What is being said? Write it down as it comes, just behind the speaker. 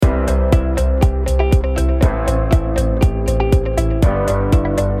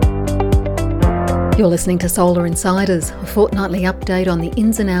You're listening to Solar Insiders, a fortnightly update on the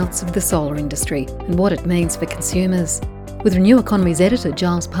ins and outs of the solar industry and what it means for consumers. With Renew Economy's editor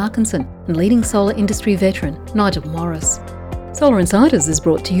Giles Parkinson and leading solar industry veteran Nigel Morris. Solar Insiders is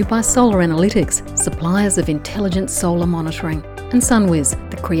brought to you by Solar Analytics, suppliers of intelligent solar monitoring, and SunWiz,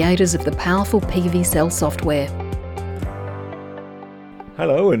 the creators of the powerful PV cell software.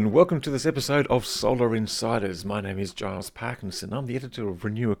 Hello and welcome to this episode of Solar Insiders. My name is Giles Parkinson. I'm the editor of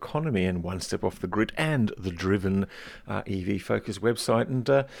Renew Economy and One Step Off the Grid and the Driven EV Focus website.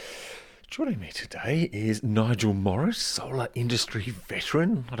 And joining me today is Nigel Morris, solar industry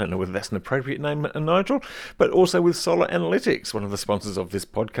veteran. I don't know whether that's an appropriate name, Nigel, but also with Solar Analytics, one of the sponsors of this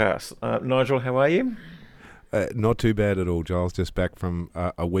podcast. Nigel, how are you? Not too bad at all, Giles. Just back from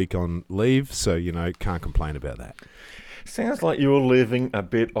a week on leave, so, can't complain about that. Sounds like you're living a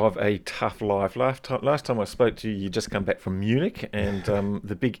bit of a tough life. Last time I spoke to you, you just come back from Munich and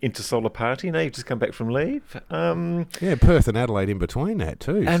the big Intersolar party. Now you've just come back from leave. Yeah, Perth and Adelaide in between that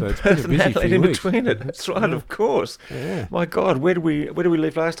too. And so it's Perth been a busy and Adelaide few in weeks. between it. That's right, of course. Yeah. My God, where did we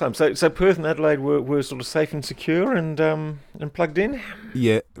leave last time? So Perth and Adelaide were sort of safe and secure and plugged in.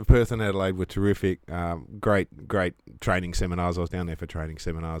 Yeah, Perth and Adelaide were terrific. Great training seminars. I was down there for training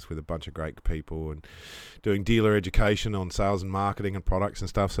seminars with a bunch of great people and doing dealer education on sales and marketing and products and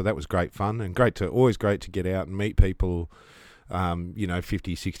stuff. So that was great fun and always great to get out and meet people,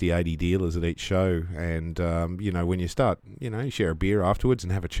 50, 60, 80 dealers at each show. And, when you start, you share a beer afterwards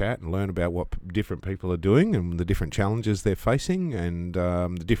and have a chat and learn about what different people are doing and the different challenges they're facing and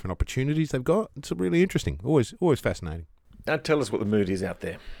the different opportunities they've got. It's really interesting. Always fascinating. Now tell us what the mood is out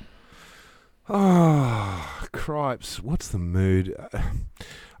there. Oh, cripes. What's the mood?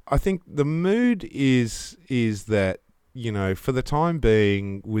 I think the mood is that, for the time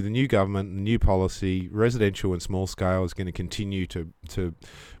being, with the new government and new policy, residential and small scale is going to continue to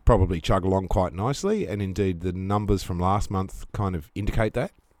probably chug along quite nicely. And indeed, the numbers from last month kind of indicate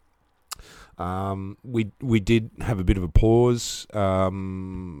that. We did have a bit of a pause of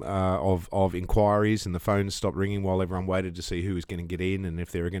inquiries, and the phones stopped ringing while everyone waited to see who was going to get in and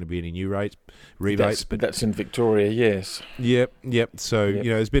if there were going to be any new rebates. But that's in Victoria, yes. Yep. So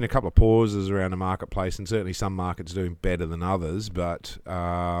there's been a couple of pauses around the marketplace, and certainly some markets doing better than others. But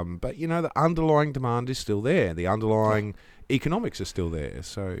the underlying demand is still there. The underlying economics are still there.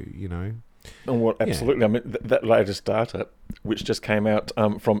 So And what absolutely, I mean, that latest data, which just came out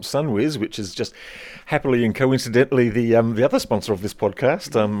from SunWiz, which is just happily and coincidentally the other sponsor of this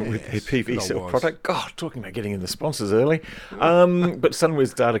podcast, with the PV cell product. God, talking about getting in the sponsors early. But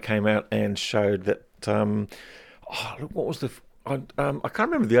SunWiz data came out and showed that, what was the... I can't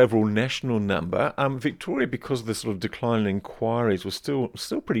remember the overall national number. Victoria, because of the sort of decline in inquiries, was still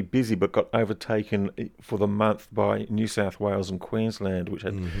pretty busy, but got overtaken for the month by New South Wales and Queensland, which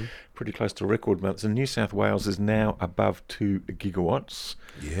had pretty close to record months. And New South Wales is now above 2 gigawatts.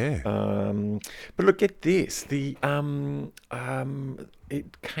 Yeah. But look, get this. It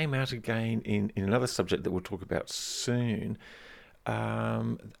came out again in another subject that we'll talk about soon.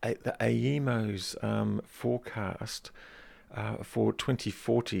 The AEMO's forecast for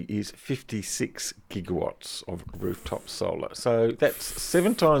 2040 is 56 gigawatts of rooftop solar. So that's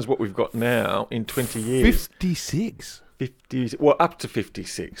 7 times what we've got now in 20 years. 56? Up to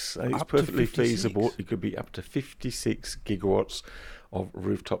 56. It's perfectly feasible. It could be up to 56 gigawatts of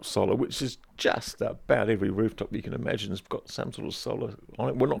rooftop solar, which is just about every rooftop you can imagine has got some sort of solar on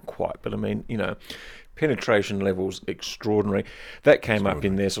it. Well, not quite, but I mean, penetration levels extraordinary. That came up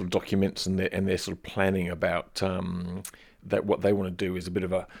in their sort of documents and their sort of planning about that what they want to do is a bit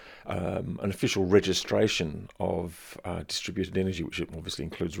of an official registration of distributed energy, which obviously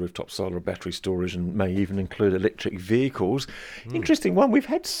includes rooftop solar, battery storage, and may even include electric vehicles. Interesting one. We've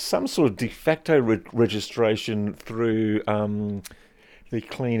had some sort of de facto registration through the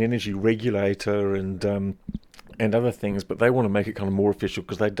Clean Energy Regulator and other things, but they want to make it kind of more official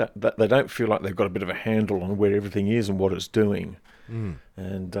because they don't feel like they've got a bit of a handle on where everything is and what it's doing.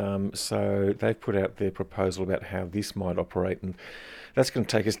 And so they've put out their proposal about how this might operate, and that's going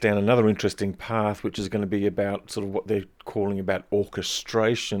to take us down another interesting path, which is going to be about sort of what they're calling about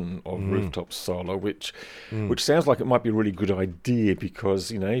orchestration of rooftop solar, which sounds like it might be a really good idea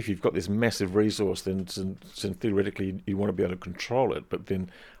because, if you've got this massive resource, then theoretically you want to be able to control it, but then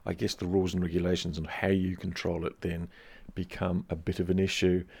I guess the rules and regulations on how you control it then become a bit of an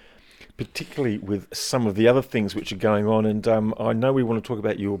issue, particularly with some of the other things which are going on. And I know we want to talk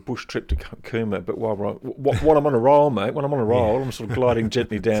about your bush trip to Cooma, but while I'm on a roll, mate, I'm sort of gliding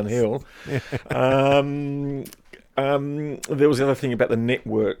gently downhill. There was the other thing about the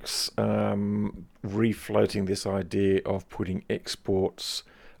networks refloating this idea of putting exports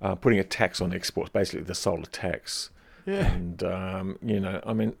putting a tax on exports, basically the solar tax. Yeah.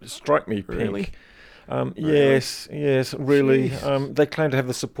 And, strike me pink. Really? Yes, really. Jeez. They claim to have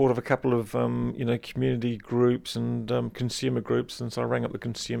the support of a couple of, community groups and consumer groups. And so I rang up the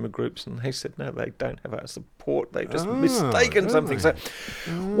consumer groups and they said, no, they don't have our support. They've just mistaken something. So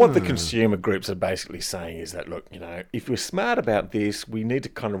what the consumer groups are basically saying is that, look, if we're smart about this, we need to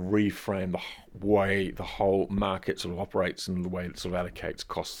kind of reframe the way the whole market sort of operates and the way it sort of allocates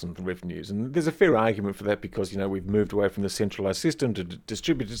costs and revenues. And there's a fair argument for that because, we've moved away from the centralised system to the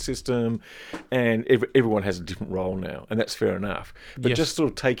distributed system, and everyone has a different role now, and that's fair enough. But just sort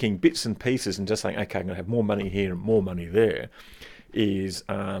of taking bits and pieces and just saying, okay, I'm going to have more money here and more money there is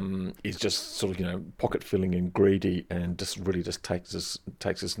just sort of pocket filling and greedy, and just really just takes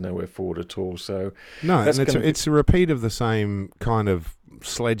us nowhere forward at all. So no, and it's a repeat of the same kind of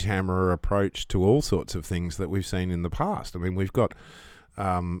sledgehammer approach to all sorts of things that we've seen in the past. I mean, we've got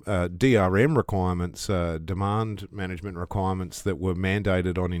DRM requirements, demand management requirements that were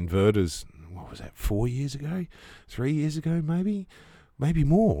mandated on inverters. What was that? 4 years ago, 3 years ago, maybe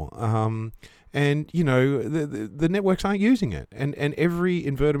more. And the networks aren't using it, and every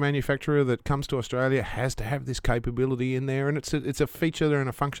inverter manufacturer that comes to Australia has to have this capability in there, and it's a feature and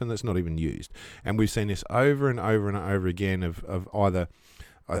a function that's not even used. And we've seen this over and over and over again of either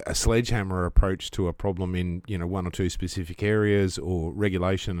a sledgehammer approach to a problem in one or two specific areas, or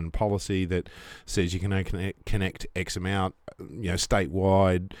regulation and policy that says you can connect X amount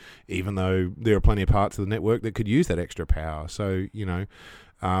statewide, even though there are plenty of parts of the network that could use that extra power. So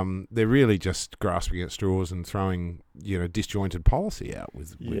they're really just grasping at straws and throwing disjointed policy out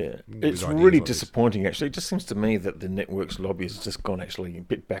with it's really like disappointing actually. It just seems to me that the networks lobby has just gone actually a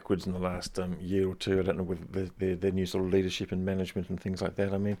bit backwards in the last year or two. I don't know whether their new sort of leadership and management and things like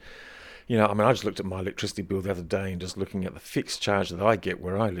that. I mean, I just looked at my electricity bill the other day and just looking at the fixed charge that I get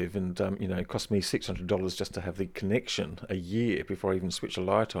where I live, and it cost me $600 just to have the connection a year before I even switch a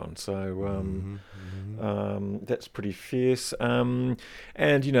light on. So that's pretty fierce. And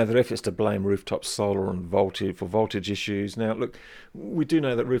their efforts to blame rooftop solar on voltage issues. Now, look, we do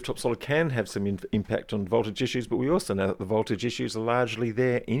know that rooftop solar can have some impact on voltage issues, but we also know that the voltage issues are largely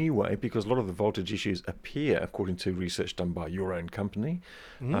there anyway, because a lot of the voltage issues appear, according to research done by your own company.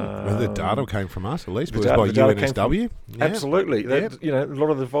 Well, the data came from us, at least. It was by UNSW. Absolutely. A lot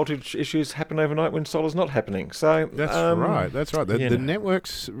of the voltage issues happen overnight when solar's not happening. So that's right. The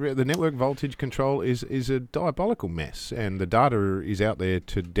network voltage control is a diabolical mess, and the data is out there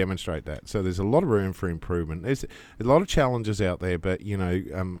to demonstrate that. So there's a lot of room for improvement. There's a lot of challenges out there, but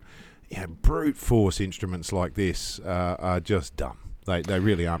brute force instruments like this are just dumb. They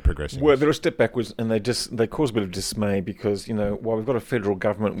really aren't progressing. Well, they're a step backwards, and they cause a bit of dismay because, while we've got a federal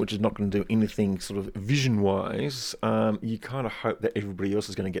government which is not going to do anything sort of vision-wise, you kind of hope that everybody else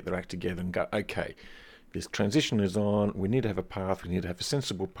is going to get their act together and go, okay, this transition is on, we need to have a path, we need to have a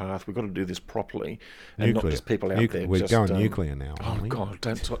sensible path, we've got to do this properly, and not just people out there. We're going nuclear now. Oh, God,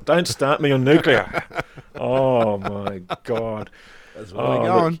 don't start me on nuclear. Oh, my God. That's where we're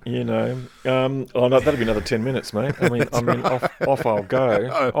going. No, that'll be another 10 minutes, mate. Off I'll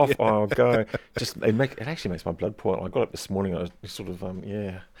go. I'll go. It actually makes my blood boil. I got up this morning. I was sort of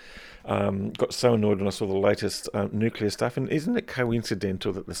got so annoyed when I saw the latest nuclear stuff. And isn't it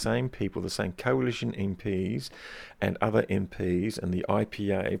coincidental that the same people, the same coalition MPs and other MPs and the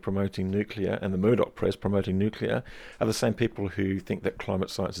IPA promoting nuclear and the Murdoch press promoting nuclear are the same people who think that climate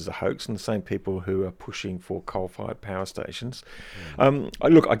science is a hoax, and the same people who are pushing for coal-fired power stations?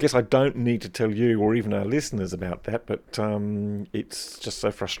 Look, I guess I don't need to tell you or even our listeners about that, but it's just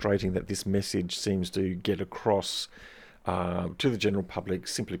so frustrating that this message seems to get across to the general public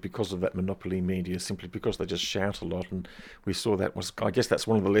simply because of that monopoly media, simply because they just shout a lot. And we saw that I guess that's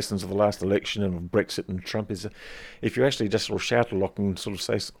one of the lessons of the last election and of Brexit and Trump, is if you actually just sort of shout a lot and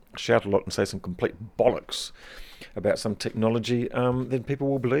say some complete bollocks about some technology, then people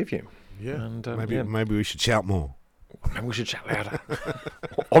will believe you. Yeah, and maybe we should shout more. Maybe we should shout louder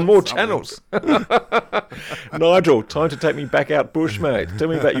on more channels. Nigel, time to take me back out bush, mate. Tell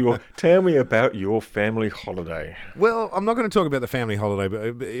me about your family holiday. Well, I'm not going to talk about the family holiday,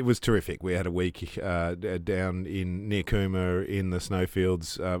 but it was terrific. We had a week down near Cooma in the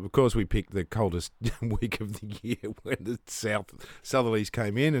snowfields. Of course, we picked the coldest week of the year when the southerlies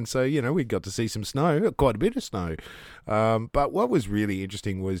came in, and so we got to see some snow, quite a bit of snow. But what was really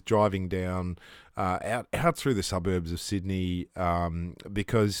interesting was driving down out through the suburbs of Sydney,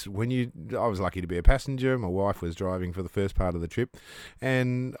 because I was lucky to be a passenger. My wife was driving for the first part of the trip,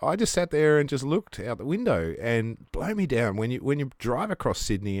 and I just sat there and just looked out the window, and blow me down when you drive across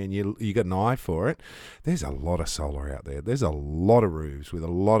Sydney and you got an eye for it. There's a lot of solar out there. There's a lot of roofs with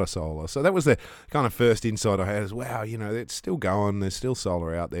a lot of solar. So that was the kind of first insight I had. Is wow, it's still going. There's still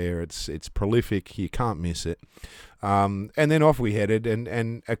solar out there. It's prolific. You can't miss it. And then off we headed,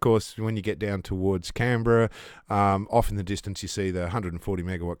 and of course when you get down towards Canberra, off in the distance you see the 140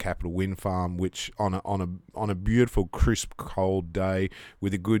 megawatt Capital Wind Farm, which on a beautiful crisp cold day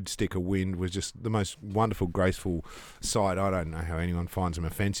with a good stick of wind was just the most wonderful, graceful sight. I don't know how anyone finds them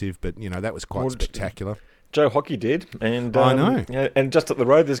offensive, but that was quite spectacular. Joe Hockey did, and I know. And just up the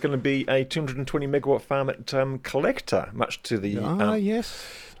road, there's going to be a 220 megawatt farm at Collector, much to the yes.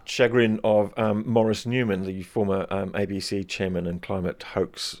 chagrin of Maurice Newman, the former ABC chairman and climate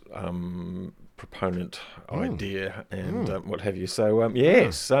hoax proponent idea, and what have you. So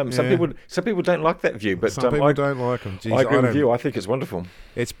yes, some people don't like that view, but some people don't like them. Jeez, I agree with you. I think it's wonderful.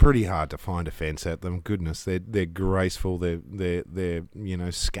 It's pretty hard to find a fence at them. Goodness, they're graceful.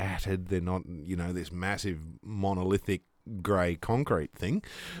 They're scattered. They're not this massive monolithic grey concrete thing.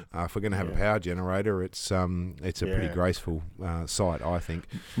 If we're going to have a power generator, it's a pretty graceful sight, I think.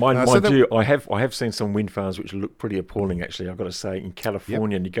 Mind you, I have seen some wind farms which look pretty appalling. Actually, I've got to say, in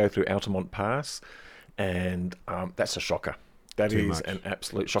California, and you go through Altamont Pass, and that's a shocker. That is an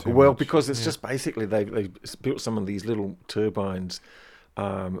absolute shocker. Because it's just basically they built some of these little turbines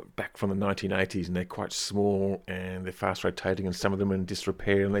back from the 1980s, and they're quite small and they're fast rotating, and some of them are in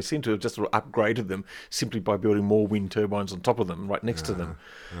disrepair, and they seem to have just sort of upgraded them simply by building more wind turbines on top of them, right next to them.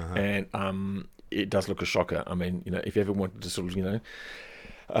 And it does look a shocker. I mean, if you ever wanted to sort of,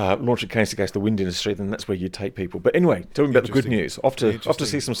 launch a case against the wind industry, then that's where you take people. But anyway, talking about the good news, off to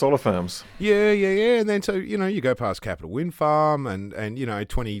see some solar farms. Yeah. And then so you go past Capital Wind Farm, and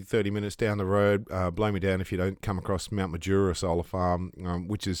 20-30 minutes down the road, blow me down if you don't come across Mount Majura Solar Farm,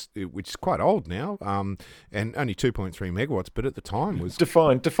 which is quite old now, and only 2.3 megawatts, but at the time was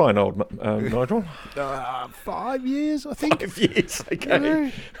define old, Nigel. 5 years, I think. 5 years,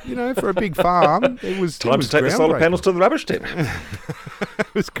 okay. For a big farm, it was time to take the solar panels to the rubbish tip.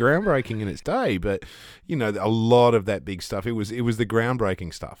 It was groundbreaking in its day, but a lot of that big stuff. It was the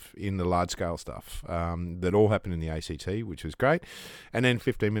groundbreaking stuff in the large scale stuff that all happened in the ACT, which was great. And then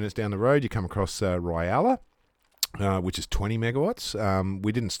 15 minutes down the road, you come across Ryalla, which is 20 megawatts.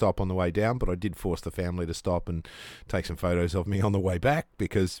 We didn't stop on the way down, but I did force the family to stop and take some photos of me on the way back,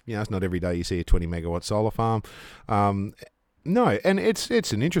 because it's not every day you see a 20 megawatt solar farm. No, and it's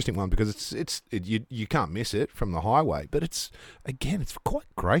an interesting one because you can't miss it from the highway, but it's quite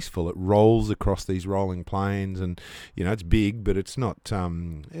graceful. It rolls across these rolling plains, and it's big, but it's not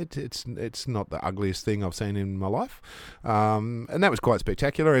it's not the ugliest thing I've seen in my life, and that was quite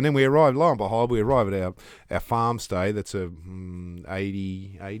spectacular. And then we arrived, lo and behold, at our farm stay. That's a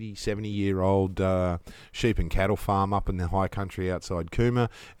 70 year old sheep and cattle farm up in the high country outside Cooma,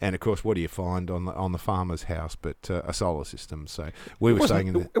 and of course, what do you find on the farmer's house but a solar system? So we were staying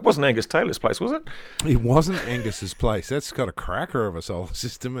in the... It wasn't Angus Taylor's place, was it? It wasn't Angus's place. That's got a cracker of a solar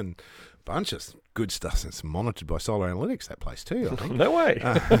system and a bunch of good stuff. It's monitored by Solar Analytics, that place too, I think. No way.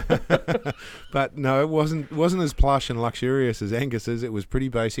 But no, it wasn't as plush and luxurious as Angus's. It was pretty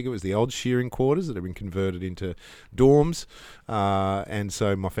basic. It was the old shearing quarters that have been converted into dorms. And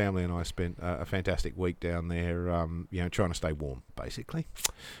so my family and I spent a fantastic week down there, trying to stay warm, basically.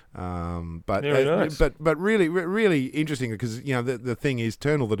 But really, really interesting, because the thing is,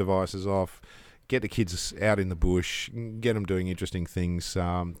 turn all the devices off, get the kids out in the bush, get them doing interesting things,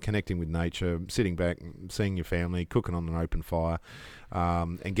 connecting with nature, sitting back, seeing your family, cooking on an open fire,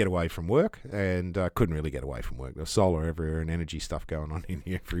 and get away from work. And couldn't really get away from work. There's solar everywhere and energy stuff going on in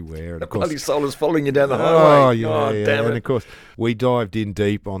here everywhere. And of course, bloody solar's following you down the highway. Yeah. Damn it. And of course, we dived in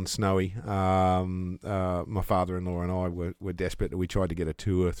deep on Snowy. My father-in-law and I were desperate. We tried to get a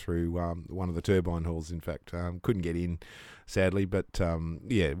tour through one of the turbine halls. In fact, couldn't get in, sadly, but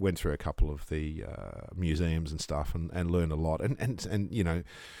went through a couple of the museums and stuff, and learned a lot. And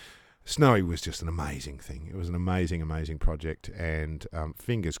Snowy was just an amazing thing. It was an amazing, amazing project, and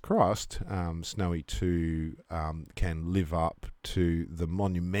fingers crossed, Snowy 2 can live up to the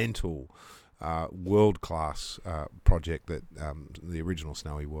monumental world-class project that the original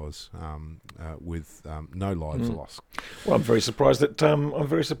Snowy was, with no lives lost. Well, I'm very surprised that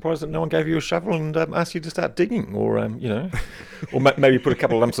no one gave you a shovel and asked you to start digging, or or maybe put a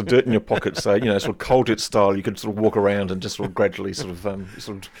couple of lumps of dirt in your pocket, so sort of Colditch style. You could sort of walk around and just sort of gradually sort of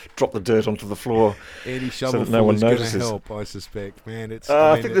drop the dirt onto the floor. Any shovel so that no one is going notices. to help, I suspect. Man, it's.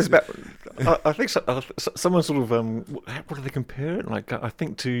 I think there's about. I think someone sort of. What do they compare it? Like, I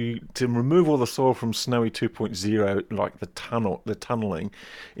think to remove all the soil from Snowy 2.0, like the tunneling,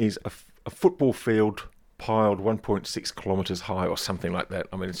 is a football field piled 1.6 kilometres high or something like that.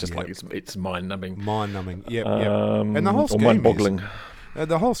 I mean, it's just like it's mind-numbing. Mind-numbing, yep. And the whole scheme mind-boggling.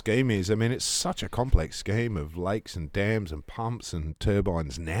 The whole scheme is, I mean, it's such a complex scheme of lakes and dams and pumps and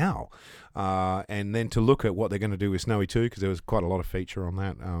turbines now. And then to look at what they're going to do with Snowy 2, because there was quite a lot of feature on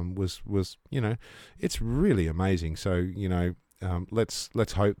that, was it's really amazing. So,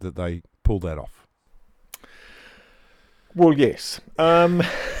 let's hope that they pull that off. Well, yes.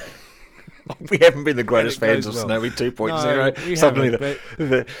 We haven't been the greatest fans of Snowy 2.0. No, Suddenly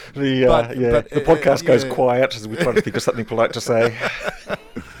the podcast goes quiet as we try to think of something polite to say.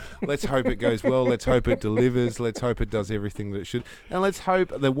 Let's hope it goes well. Let's hope it delivers. Let's hope it does everything that it should. And let's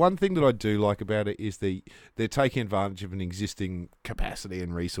hope, the one thing that I do like about it is they're taking advantage of an existing capacity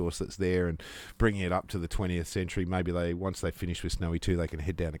and resource that's there and bringing it up to the 20th century. Maybe once they finish with Snowy 2, they can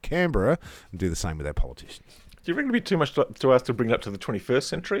head down to Canberra and do the same with our politicians. Do you reckon it'd be too much to ask to bring it up to the 21st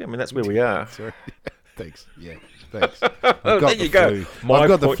century? I mean, that's where we are. Sorry. Thanks. Yeah. Thanks. There you go. I've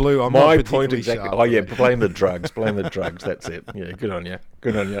got the flu. I'm my not point exactly. Sharp. Oh yeah, blame the drugs. Blame the drugs. That's it. Yeah, good on you.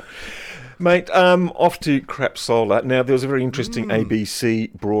 Good on you, mate. Off to crap solar. Now there was a very interesting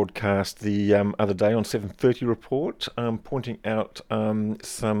ABC broadcast the other day on 7:30 Report, pointing out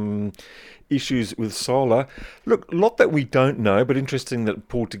some issues with solar. Look, a lot that we don't know, but interesting that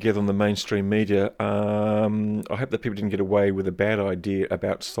pulled together on the mainstream media. I hope that people didn't get away with a bad idea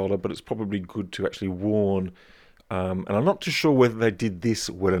about solar, but it's probably good to actually warn. And I'm not too sure whether they did this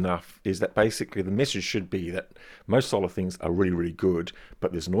well enough, is that basically the message should be that most solar things are really, really good,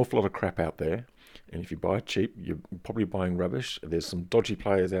 but there's an awful lot of crap out there. And if you buy it cheap, you're probably buying rubbish. There's some dodgy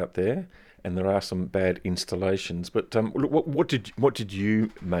players out there, and there are some bad installations. But what did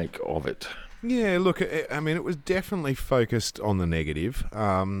you make of it? Yeah, look, I mean, it was definitely focused on the negative,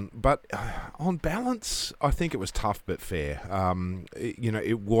 but on balance, I think it was tough but fair.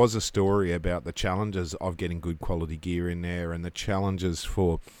 It was a story about the challenges of getting good quality gear in there and the challenges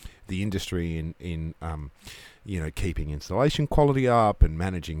for the industry in keeping installation quality up and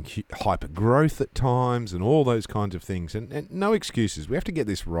managing hyper growth at times and all those kinds of things. And no excuses. We have to get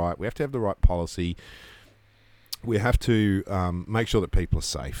this right. We have to have the right policy. We have to make sure that people are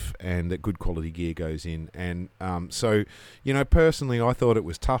safe and that good quality gear goes in. And personally, I thought it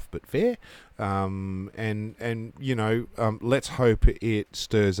was tough but fair. Let's hope it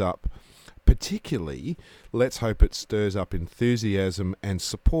stirs up. Particularly, let's hope it stirs up enthusiasm and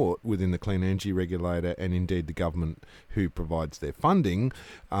support within the Clean Energy Regulator and indeed the government who provides their funding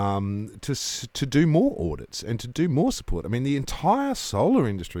to do more audits and to do more support. I mean, the entire solar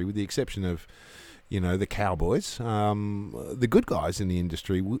industry, with the exception of the cowboys, the good guys in the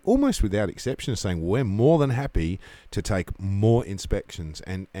industry, almost without exception, are saying we're more than happy to take more inspections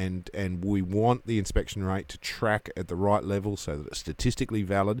and we want the inspection rate to track at the right level so that it's statistically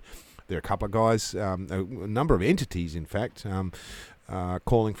valid. There are a couple of guys, a number of entities, in fact,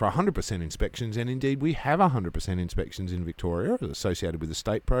 calling for 100% inspections, and indeed we have 100% inspections in Victoria associated with the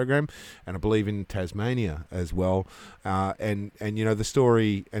state program, and I believe in Tasmania as well. The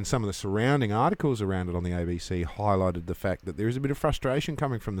story and some of the surrounding articles around it on the ABC highlighted the fact that there is a bit of frustration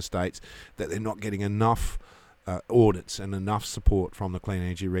coming from the states that they're not getting enough audits and enough support from the Clean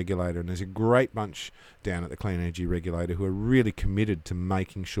Energy Regulator. And there's a great bunch down at the Clean Energy Regulator who are really committed to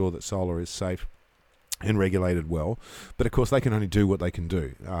making sure that solar is safe and regulated well. But of course they can only do what they can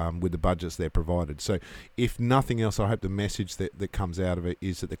do with the budgets they're provided. So if nothing else, I hope the message that comes out of it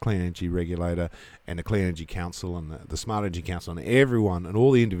is that the Clean Energy Regulator and the Clean Energy Council and the Smart Energy Council and everyone and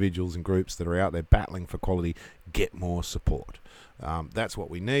all the individuals and groups that are out there battling for quality get more support. That's what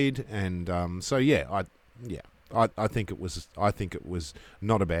we need. And I think it was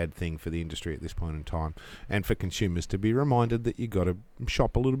not a bad thing for the industry at this point in time, and for consumers to be reminded that you got to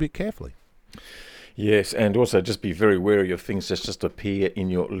shop a little bit carefully. Yes, and also just be very wary of things that just appear in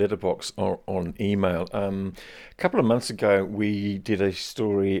your letterbox or on email. A couple of months ago, we did a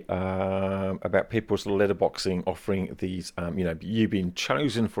story about people's letterboxing, offering these, you've been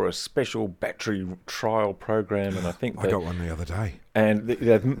chosen for a special battery trial program, and I think I got one the other day, and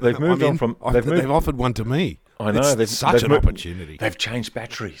they've moved on from. They've offered one to me. I know. It's such an opportunity. They've changed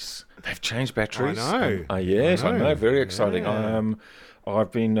batteries. I know. Yes, I know. Very exciting. Yeah.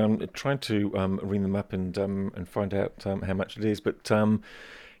 I've been trying to ring them up and find out how much it is. But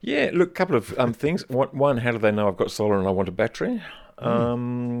yeah, look, a couple of things. One, how do they know I've got solar and I want a battery?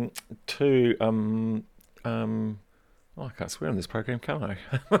 Two, I can't swear on this program, can I?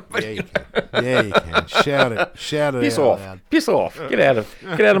 Yeah, you can. Yeah, you can. Shout it. Piss out off. loud. Piss off. Get out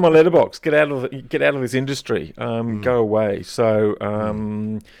of my letterbox. Get out of this industry. Go away. So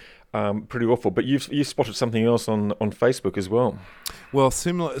pretty awful. But you spotted something else on Facebook as well. Well,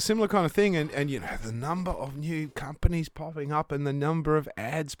 similar kind of thing, and the number of new companies popping up and the number of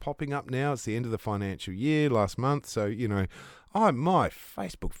ads popping up now. It's the end of the financial year last month, so my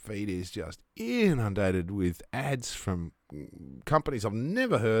Facebook feed is just inundated with ads from companies I've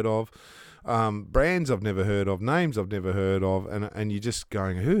never heard of, brands I've never heard of, names I've never heard of, and you're just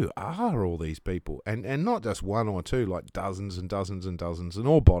going, who are all these people? And not just one or two, like dozens and dozens and dozens, and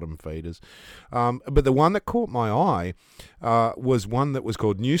all bottom feeders. But the one that caught my eye was one that was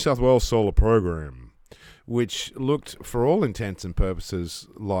called New South Wales Solar Program, which looked, for all intents and purposes,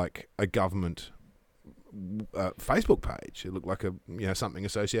 like a government Facebook page. It looked like something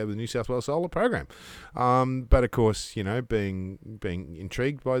associated with the New South Wales Solar Program. But of course, being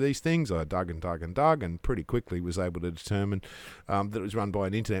intrigued by these things, I dug and pretty quickly was able to determine that it was run by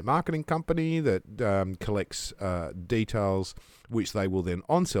an internet marketing company that collects details which they will then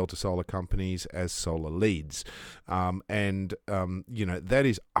on-sell to solar companies as solar leads. That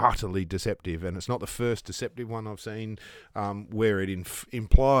is utterly deceptive, and it's not the first deceptive one I've seen where it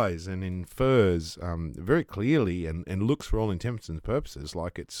implies and infers very clearly and looks, for all intents and purposes,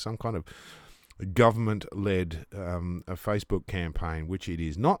 like it's some kind of government-led a Facebook campaign, which it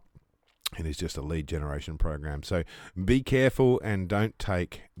is not. It is just a lead generation program. So be careful and don't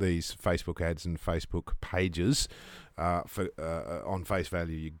take these Facebook ads and Facebook pages on face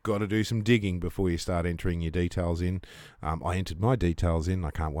value. You've got to do some digging before you start entering your details in. I entered my details in.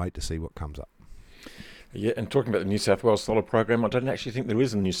 I can't wait to see what comes up. Yeah, and talking about the New South Wales Solar Program, I don't actually think there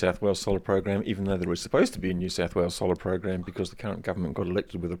is a New South Wales Solar Program, even though there was supposed to be a New South Wales Solar Program, because the current government got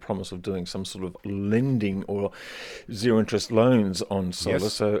elected with a promise of doing some sort of lending or zero-interest loans on solar.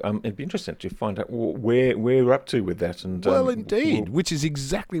 Yes. So it'd be interesting to find out where we're up to with that. And indeed, which is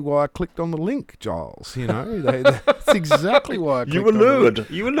exactly why I clicked on the link, Giles. That's exactly why I clicked You were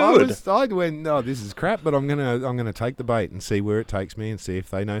lured. I went, no, this is crap, but I'm gonna take the bait and see where it takes me and see if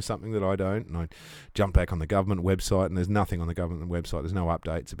they know something that I don't. And I jumped back on the government website, and there's nothing on the government website. There's no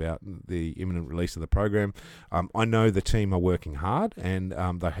updates about the imminent release of the program. I know the team are working hard, and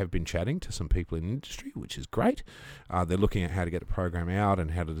they have been chatting to some people in industry, which is great. They're looking at how to get the program out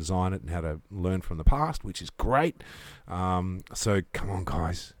and how to design it and how to learn from the past, which is great. So come on,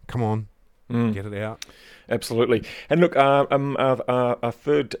 guys. Come on. Get it out. Absolutely. And look, our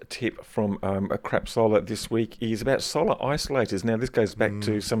third tip from a Crap Solar this week is about solar isolators. Now, this goes back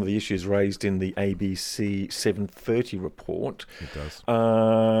to some of the issues raised in the ABC 730 report. It does.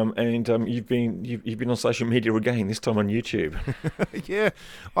 And you've been on social media again, this time on YouTube. Yeah,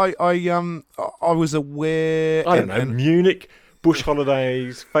 I was aware. I don't know, Munich, bush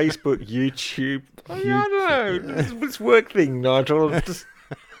holidays, Facebook, YouTube. I don't know. It's work thing, Nigel. Just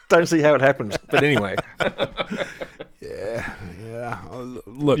don't see how it happens. But anyway. Yeah.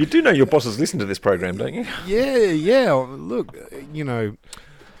 Look, you do know your bosses listen to this program, don't you? Yeah. Look,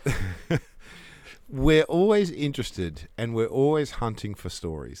 we're always interested and we're always hunting for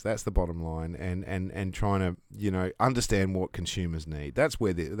stories. That's the bottom line, and trying to understand what consumers need. That's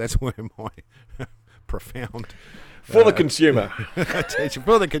where my profound for the consumer.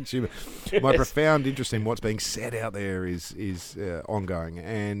 For the consumer. Yes. My profound interest in what's being said out there is ongoing.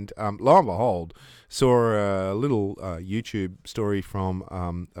 And lo and behold, saw a little YouTube story from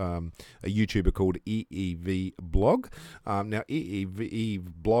a YouTuber called EEV Blog. Now, EEV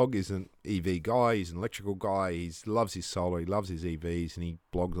Blog is an EV guy. He's an electrical guy. He loves his solar. He loves his EVs, and he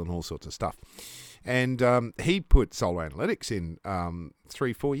blogs on all sorts of stuff. And he put solar analytics in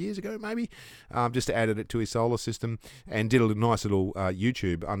 3-4 years ago, maybe, just to add it to his solar system, and did a nice little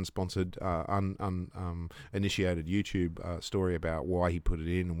YouTube, unsponsored, initiated YouTube story about why he put it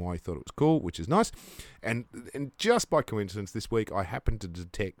in and why he thought it was cool, which is nice. And just by coincidence, this week I happened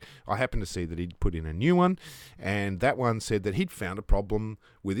to see that he'd put in a new one, and that one said that he'd found a problem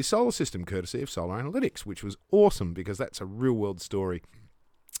with his solar system, courtesy of Solar Analytics, which was awesome because that's a real world story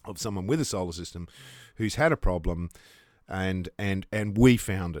of someone with a solar system who's had a problem, and we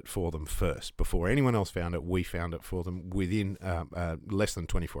found it for them first. Before anyone else found it, we found it for them within less than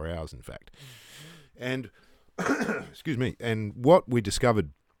 24 hours, in fact. And excuse me. And what we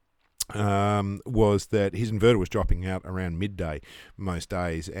discovered was that his inverter was dropping out around midday most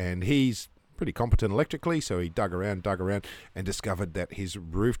days, and he's pretty competent electrically, so he dug around, and discovered that his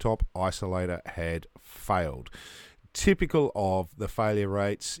rooftop isolator had failed. Typical of the failure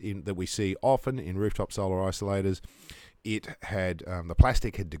rates that we see often in rooftop solar isolators. It had the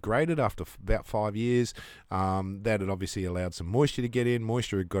plastic had degraded after about 5 years. That had obviously allowed some moisture to get in.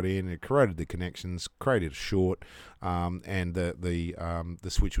 Moisture had got in, it corroded the connections, created a short, and the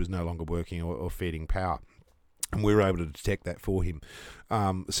switch was no longer working or feeding power. And we were able to detect that for him.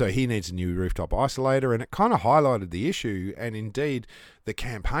 So he needs a new rooftop isolator, and it kind of highlighted the issue, and indeed the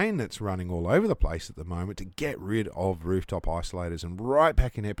campaign that's running all over the place at the moment to get rid of rooftop isolators. And right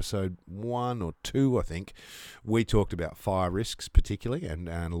back in episode 1 or 2, I think, we talked about fire risks particularly, and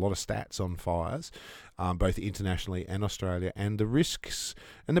a lot of stats on fires, both internationally and Australia, and the risks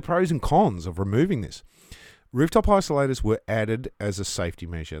and the pros and cons of removing this. Rooftop isolators were added as a safety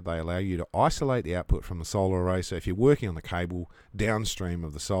measure. They allow you to isolate the output from the solar array, so if you're working on the cable downstream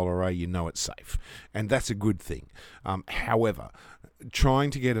of the solar array, you know it's safe. And that's a good thing. However,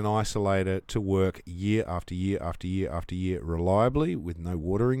 trying to get an isolator to work year after year after year after year reliably with no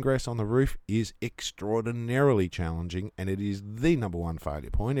water ingress on the roof is extraordinarily challenging, and it is the number one failure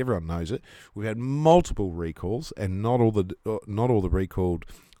point. Everyone knows it. We've had multiple recalls, and not all the recalled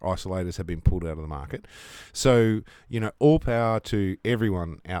isolators have been pulled out of the market. So, all power to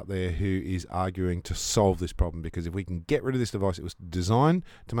everyone out there who is arguing to solve this problem, because if we can get rid of this device, it was designed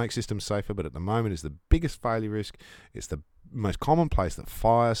to make systems safer, but at the moment it's the biggest failure risk. It's the most common place that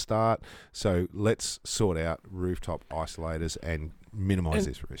fires start. So let's sort out rooftop isolators and minimise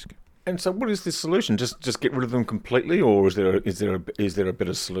this risk. And so, what is the solution? Just get rid of them completely, or is there a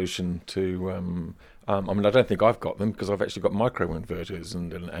better solution to? I don't think I've got them because I've actually got micro inverters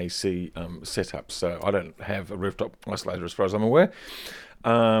and an AC setup, so I don't have a rooftop isolator as far as I'm aware.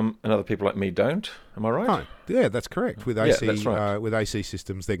 And other people like me don't. Am I right? No. Yeah, that's correct. With AC, that's right. With AC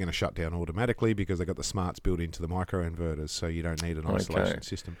systems, they're going to shut down automatically because they've got the smarts built into the micro inverters, so you don't need an isolation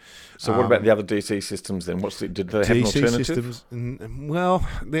system. So what about the other DC systems then? Did they have an alternative? Systems, well,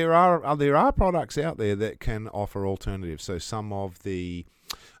 there are products out there that can offer alternatives. So some of the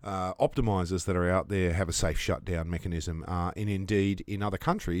optimizers that are out there have a safe shutdown mechanism, and indeed in other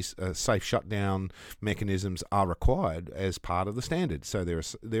countries, safe shutdown mechanisms are required as part of the standard. So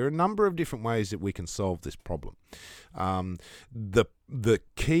there are a number of different ways that we can solve this problem. The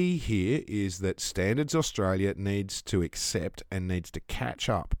key here is that Standards Australia needs to accept and needs to catch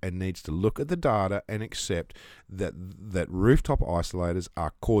up and needs to look at the data and accept that rooftop isolators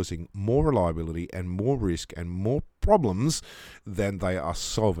are causing more reliability and more risk and more problems than they are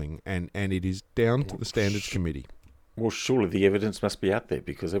solving, and it is down to the Standards Committee. Well, surely the evidence must be out there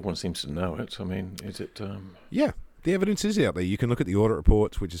because everyone seems to know it. I mean, is it... Yeah. The evidence is out there. You can look at the audit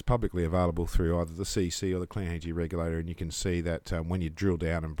reports, which is publicly available through either the CC or the Clean Energy Regulator, and you can see that when you drill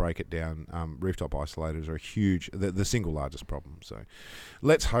down and break it down, rooftop isolators are the single largest problem. So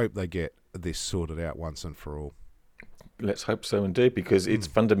let's hope they get this sorted out once and for all. Let's hope so indeed, because it's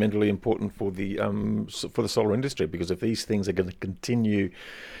fundamentally important for the solar industry, because if these things are going to continue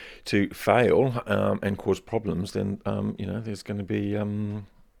to fail and cause problems, then there's going to be...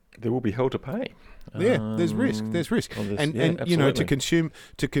 there will be hell to pay. Yeah, there's risk. There's risk, and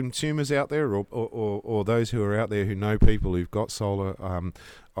to consumers out there, or those who are out there who know people who've got solar,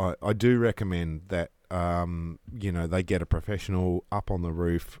 I do recommend that they get a professional up on the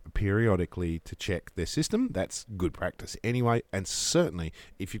roof periodically to check their system. That's good practice anyway, and certainly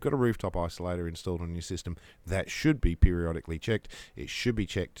if you've got a rooftop isolator installed on your system, that should be periodically checked. It should be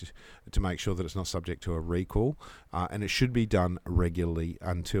checked to make sure that it's not subject to a recall, and it should be done regularly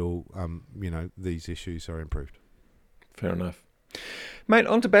until these issues are improved. Fair enough. Mate,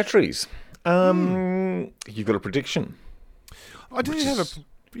 on to batteries. You've got a prediction. I do have a...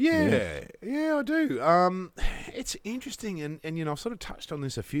 Yeah, I do. It's interesting, and I've sort of touched on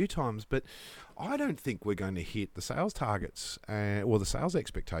this a few times, but I don't think we're going to hit the sales targets or the sales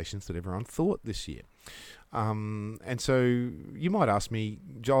expectations that everyone thought this year. And so you might ask me,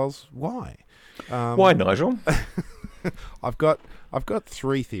 Giles, why? Why, Nigel? I've got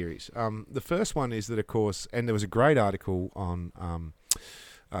three theories. The first one is that, of course, and there was a great article on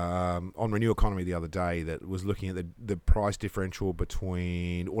Renew Economy the other day that was looking at the price differential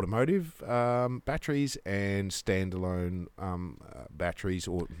between automotive batteries and standalone batteries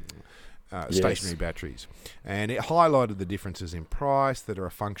or stationary batteries, and it highlighted the differences in price that are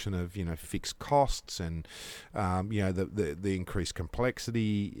a function of fixed costs and the increased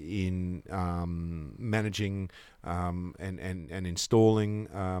complexity in managing and installing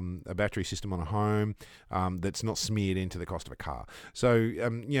a battery system on a home that's not smeared into the cost of a car. So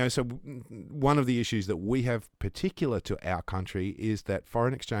so one of the issues that we have particular to our country is that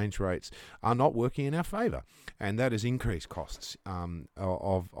foreign exchange rates are not working in our favour, and that has increased costs of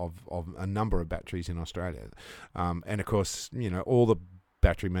a number of batteries in Australia. And of course, all the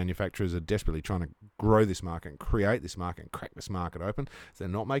battery manufacturers are desperately trying to grow this market and create this market and crack this market open. So they're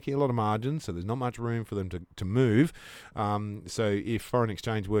not making a lot of margins, so there's not much room for them to move. So if foreign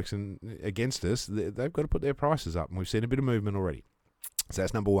exchange works against us, they've got to put their prices up, and we've seen a bit of movement already. So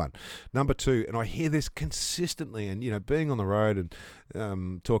that's number one. Number two, and I hear this consistently, and being on the road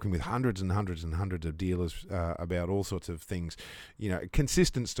and talking with hundreds and hundreds and hundreds of dealers about all sorts of things, a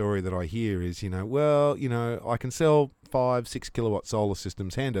consistent story that I hear is, I can sell 5-6 kilowatt solar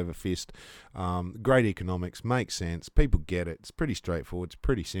systems hand over fist, great economics, makes sense, people get it, it's pretty straightforward, it's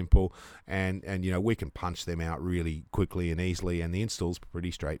pretty simple, and we can punch them out really quickly and easily, and the install's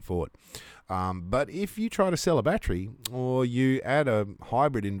pretty straightforward. But if you try to sell a battery or you add a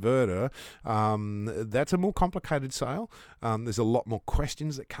hybrid inverter, that's a more complicated sale. There's a lot more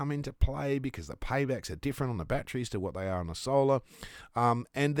questions that come into play because the paybacks are different on the batteries to what they are on the solar. And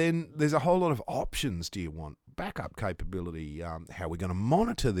then there's a whole lot of options. Do you want backup capability? How are we going to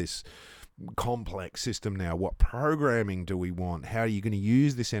monitor this complex system now? What programming do we want? How are you going to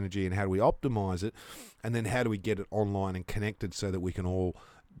use this energy, and how do we optimize it? And then how do we get it online and connected so that we can all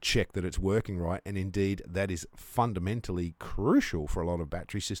check that it's working right? And indeed, that is fundamentally crucial for a lot of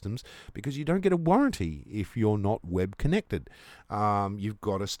battery systems, because you don't get a warranty if you're not web connected. You've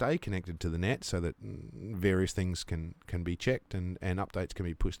got to stay connected to the net so that various things can be checked and updates can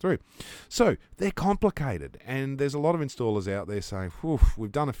be pushed through. So they're complicated, and there's a lot of installers out there saying,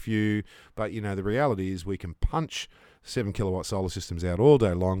 we've done a few, but the reality is we can punch 7 kilowatt solar systems out all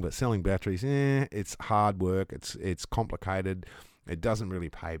day long, but selling batteries, it's hard work, it's complicated. It doesn't really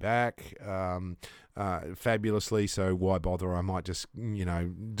pay back fabulously, so why bother? I might just,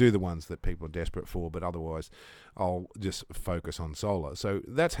 do the ones that people are desperate for, but otherwise I'll just focus on solar. So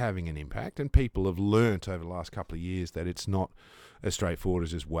that's having an impact, and people have learnt over the last couple of years that it's not as straightforward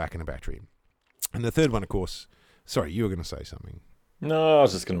as just whacking a battery. And the third one, of course, sorry, you were going to say something. No, I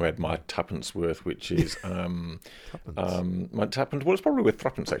was just going to add my tuppence worth, which is my tuppence. Well, it's probably worth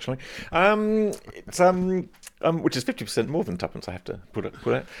threepence actually. It's which is 50% more than tuppence. I have to put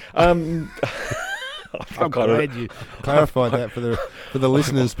out. I'm glad you clarified that for the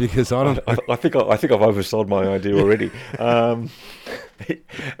listeners, because I think I've oversold my idea already.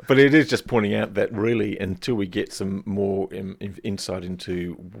 But it is just pointing out that really, until we get some more insight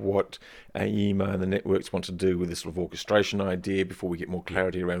into what AEMO and the networks want to do with this sort of orchestration idea, before we get more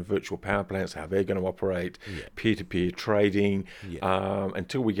clarity around virtual power plants, how they're going to operate, peer-to-peer trading,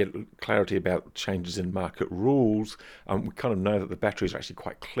 until we get clarity about changes in market rules, we kind of know that the batteries are actually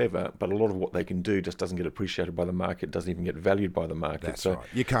quite clever, but a lot of what they can do just doesn't get appreciated by the market, doesn't even get valued by the market. That's right.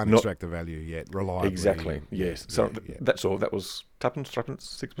 You can't extract the value yet reliably. Exactly, yes. So that's all. That was tuppence,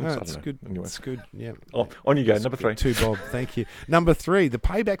 sixpence. No, that's good. Anyway. That's good. Yeah. On you go. Number 3. 2 Bob. Thank you. Number 3. The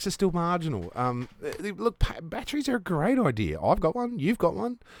paybacks are still marginal. Look, batteries are a great idea. I've got one. You've got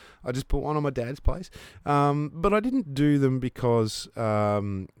one. I just put one on my dad's place. But I didn't do them because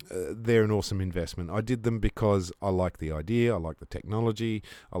they're an awesome investment. I did them because I like the idea, I like the technology,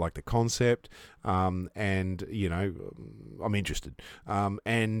 I like the concept, and, I'm interested.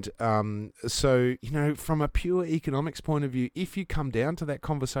 So, from a pure economics point of view, if you come down to that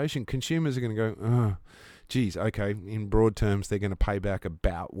conversation, consumers are going to go, geez, okay, in broad terms, they're going to pay back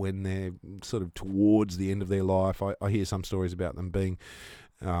about when they're sort of towards the end of their life. I hear some stories about them being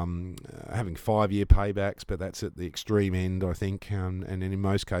having 5-year paybacks, but that's at the extreme end, I think, and in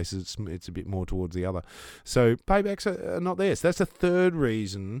most cases it's a bit more towards the other. So paybacks are not there. So that's the third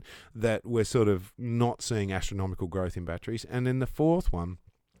reason that we're sort of not seeing astronomical growth in batteries. And then the fourth one,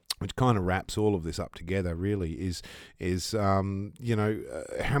 which kind of wraps all of this up together, really, is how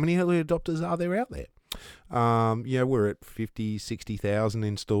many early adopters are there out there? We're at 50, 60,000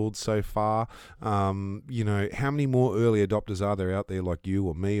 installed so far. How many more early adopters are there out there like you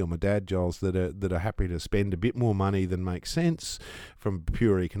or me or my dad, Giles, that are happy to spend a bit more money than makes sense from a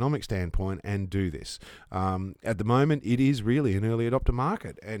pure economic standpoint and do this? At the moment, it is really an early adopter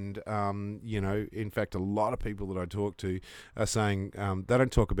market. And, in fact, a lot of people that I talk to are saying they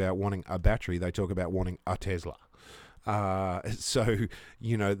don't talk about wanting a battery, they talk about wanting a Tesla. So,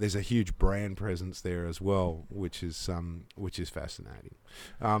 there's a huge brand presence there as well, which is fascinating.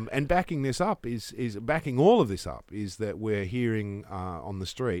 And backing this up is backing all of this up is that we're hearing on the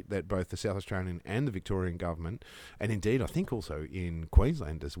street that both the South Australian and the Victorian government, and indeed I think also in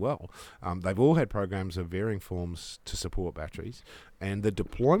Queensland as well, they've all had programs of varying forms to support batteries, and the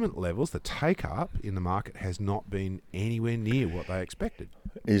deployment levels, the take-up in the market has not been anywhere near what they expected.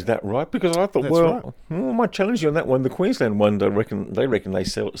 Is that right? Because I thought, I might challenge you on that one. The Queensland one, they reckon they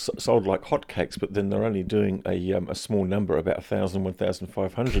sold like hotcakes, but then they're only doing a small number, about 1,000,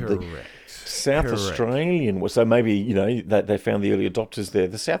 1,500. Correct. The South Australian, so maybe, they found the early adopters there.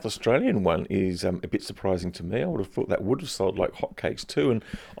 The South Australian one is a bit surprising to me. I would have thought that would have sold like hotcakes too, and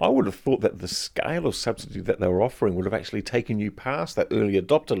I would have thought that the scale of subsidy that they were offering would have actually taken you past that early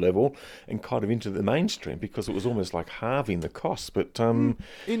adopter level and kind of into the mainstream, because it was almost like halving the costs. But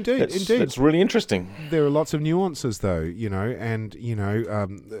indeed, that's really interesting. There are lots of nuances, though,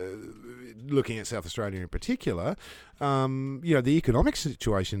 looking at South Australia in particular. The economic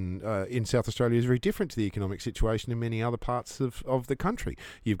situation in South Australia is very different to the economic situation in many other parts of the country.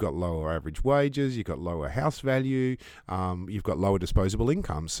 You've got lower average wages, you've got lower house value, you've got lower disposable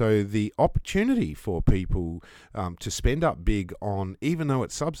income. So the opportunity for people to spend up big on, even though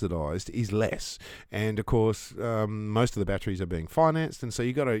it's subsidised, is less. And of course, most of the batteries are being financed, and so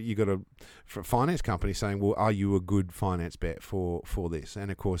you got a finance company saying, well, are you a good finance bet for this?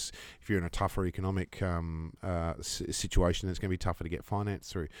 And of course, if you're in a tougher economic situation, it's going to be tougher to get finance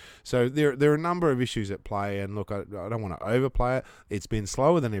through. So there are a number of issues at play, and look, I don't want to overplay it. It's been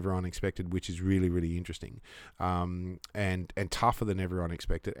slower than everyone expected, which is really, really interesting, and tougher than everyone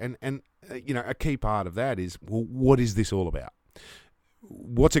expected. And a key part of that is, well, what is this all about?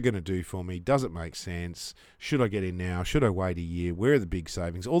 What's it going to do for me? Does it make sense? Should I get in now? Should I wait a year? Where are the big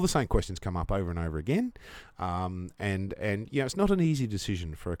savings? All the same questions come up over and over again. And it's not an easy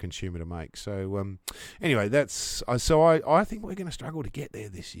decision for a consumer to make. So anyway, I think we're going to struggle to get there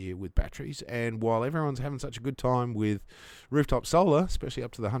this year with batteries. And while everyone's having such a good time with rooftop solar, especially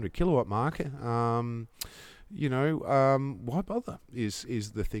up to the 100 kilowatt mark, why bother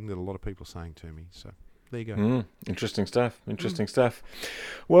is the thing that a lot of people are saying to me. So there you go. Interesting stuff.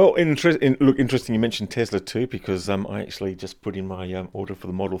 Well, interesting you mentioned Tesla too, because I actually just put in my order for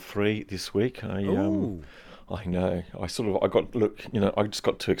the Model 3 this week. I know. I just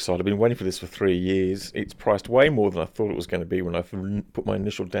got too excited. I've been waiting for this for 3 years. It's priced way more than I thought it was going to be when I put my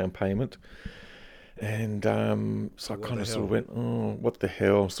initial down payment. And so I kind of sort of went, oh, what the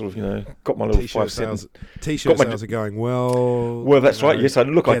hell? Sort of, got my little 5 cents. T-shirt sales are going well. Well, that's right. Yes, I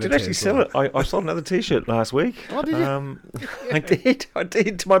did actually sell it. I sold another T-shirt last week. Oh, did you? I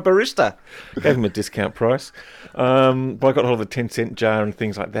did to my barista. Gave him a discount price. But I got hold of the 10-cent jar and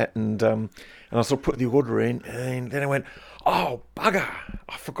things like that. And I sort of put the order in, and then I went, oh, bugger!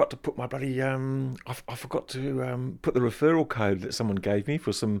 I forgot to put my bloody I forgot to put the referral code that someone gave me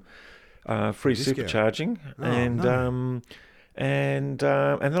for some free supercharging, and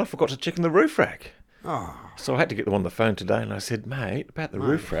then I forgot to check in the roof rack. Oh. So I had to get them on the phone today, and I said, mate, about the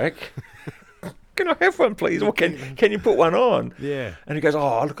roof rack, can I have one, please? Or can you put one on? Yeah. And he goes,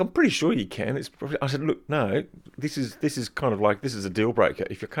 oh, look, I'm pretty sure you can. I said, look, no, this is kind of like, this is a deal breaker.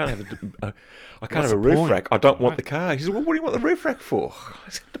 If you can't have a roof rack, I don't want the car. He said, well, what do you want the roof rack for? I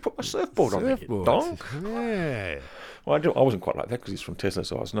said, to put my surfboard on it, you donk. Yeah. Well, I wasn't quite like that because he's from Tesla,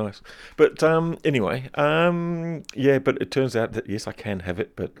 so I was nice. But anyway, but it turns out that, yes, I can have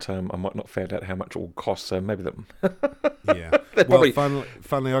it, but I might not find out how much it will cost, so maybe that... Yeah. Well,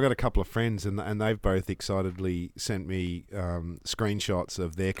 funnily, I got a couple of friends, and they've both excitedly sent me screenshots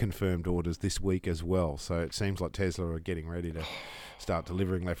of their confirmed orders this week as well. So it seems like Tesla are getting ready to start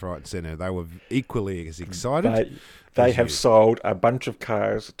delivering left, right, and centre. They were equally as excited. They have sold a bunch of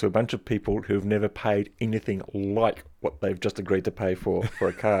cars to a bunch of people who've never paid anything like what they've just agreed to pay for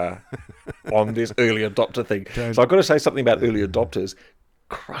a car on this early adopter thing. So I've got to say something about early adopters.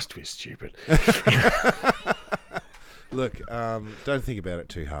 Christ, we're stupid. Look, don't think about it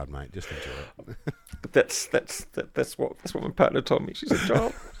too hard, mate. Just enjoy it. But that's what my partner told me. She said,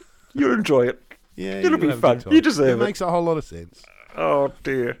 Joel, you'll enjoy it. Yeah, it'll be fun. You deserve it. It makes a whole lot of sense. Oh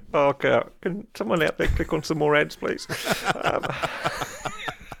dear. Okay. Can someone out there click on some more ads, please?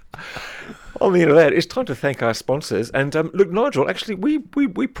 On the end of that, it's time to thank our sponsors. And look, Nigel, actually, we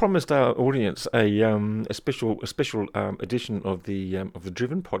promised our audience a special edition of the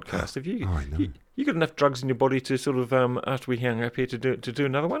Driven podcast. Have you? Oh, I know. You got enough drugs in your body to sort of, after we hang up here, to do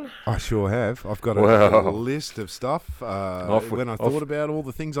another one? I sure have. I've got a list of stuff. When I thought about all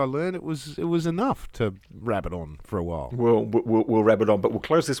the things I learned, it was enough to wrap it on for a while. We'll wrap it on, but we'll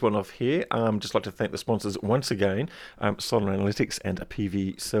close this one off here. Just like to thank the sponsors once again, Solar Analytics and a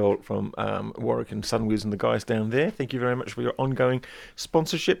PV Cell from Warwick and SunWiz and the guys down there. Thank you very much for your ongoing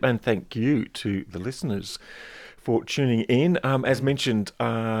sponsorship, and thank you to the listeners for tuning in. As mentioned,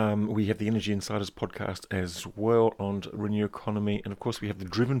 we have the Energy Insiders podcast as well on Renew Economy, and of course we have the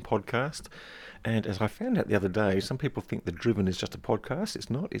Driven podcast. And as I found out the other day, some people think the Driven is just a podcast. It's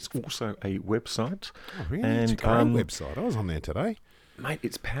not. It's also a website. Oh, really? It's a great website. I was on there today. Mate,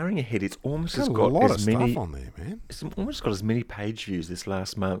 it's powering ahead. It's almost got got a lot as of many stuff on there, man. It's almost got as many page views this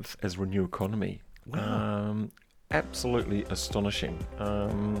last month as Renew Economy. Wow. Absolutely astonishing.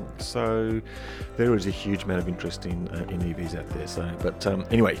 So there is a huge amount of interest in EVs out there. So, but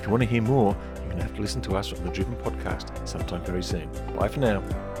anyway, if you want to hear more, you're going to have to listen to us on the Driven podcast sometime very soon. Bye for now.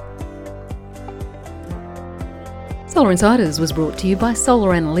 Solar Insiders was brought to you by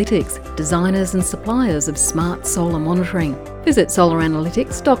Solar Analytics, designers and suppliers of smart solar monitoring. Visit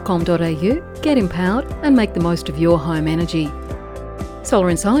solaranalytics.com.au, get empowered and make the most of your home energy.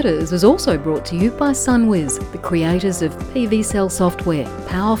 Solar Insiders was also brought to you by SunWiz, the creators of PV Cell software,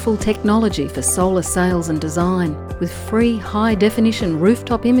 powerful technology for solar sales and design. With free high-definition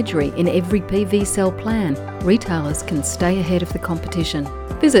rooftop imagery in every PV cell plan, retailers can stay ahead of the competition.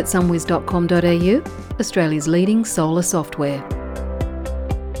 Visit sunwiz.com.au, Australia's leading solar software.